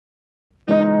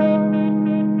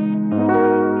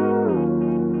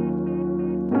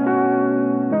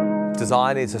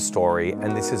Design is a story,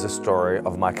 and this is a story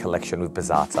of my collection with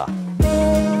Bisazza.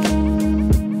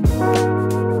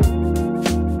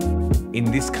 In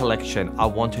this collection, I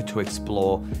wanted to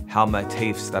explore how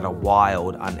motifs that are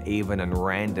wild, uneven and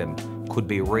random could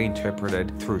be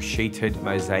reinterpreted through sheeted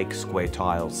mosaic square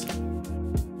tiles.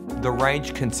 The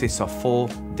range consists of 4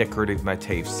 decorative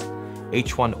motifs,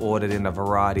 each one ordered in a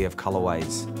variety of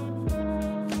colorways.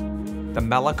 The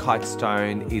malachite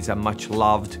stone is a much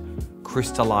loved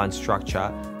crystalline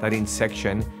structure that in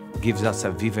section gives us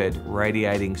a vivid,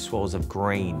 radiating swirls of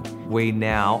green. We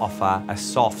now offer a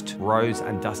soft rose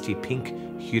and dusty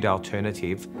pink hued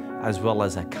alternative, as well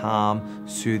as a calm,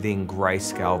 soothing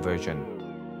grayscale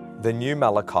version. The new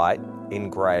malachite in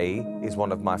grey is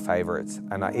one of my favourites,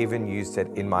 and I even used it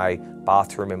in my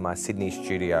bathroom in my Sydney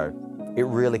studio. It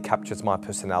really captures my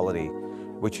personality,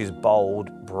 which is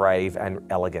bold, brave and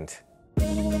elegant.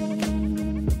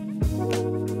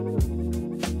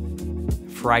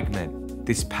 Fragment.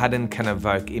 This pattern can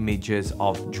evoke images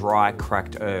of dry,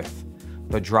 cracked earth,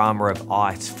 the drama of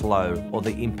ice flow, or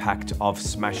the impact of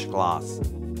smashed glass.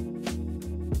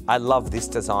 I love this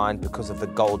design because of the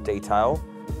gold detail.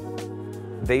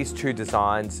 These 2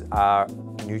 designs are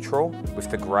neutral with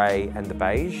the grey and the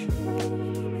beige.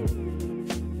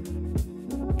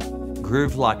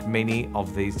 Groove, like many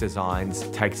of these designs,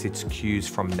 takes its cues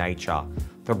from nature.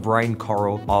 The brain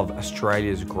coral of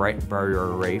Australia's Great Barrier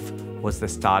Reef was the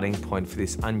starting point for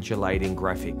this undulating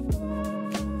graphic.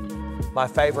 My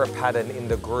favourite pattern in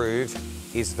the groove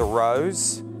is the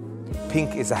rose.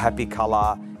 Pink is a happy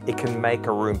colour. It can make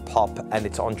a room pop and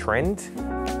it's on trend.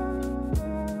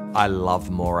 I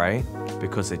love moire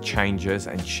because it changes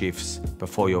and shifts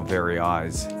before your very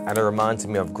eyes. And it reminds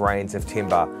me of grains of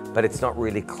timber, but it's not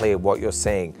really clear what you're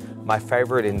seeing. My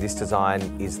favourite in this design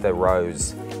is the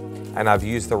rose. And I've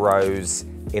used the rose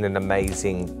in an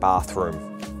amazing bathroom,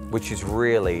 which is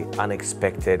really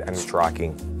unexpected and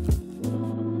striking.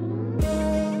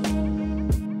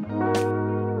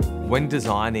 When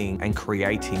designing and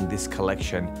creating this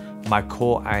collection, my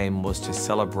core aim was to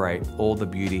celebrate all the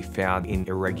beauty found in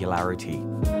irregularity.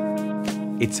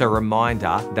 It's a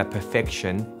reminder that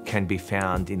perfection can be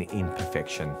found in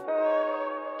imperfection.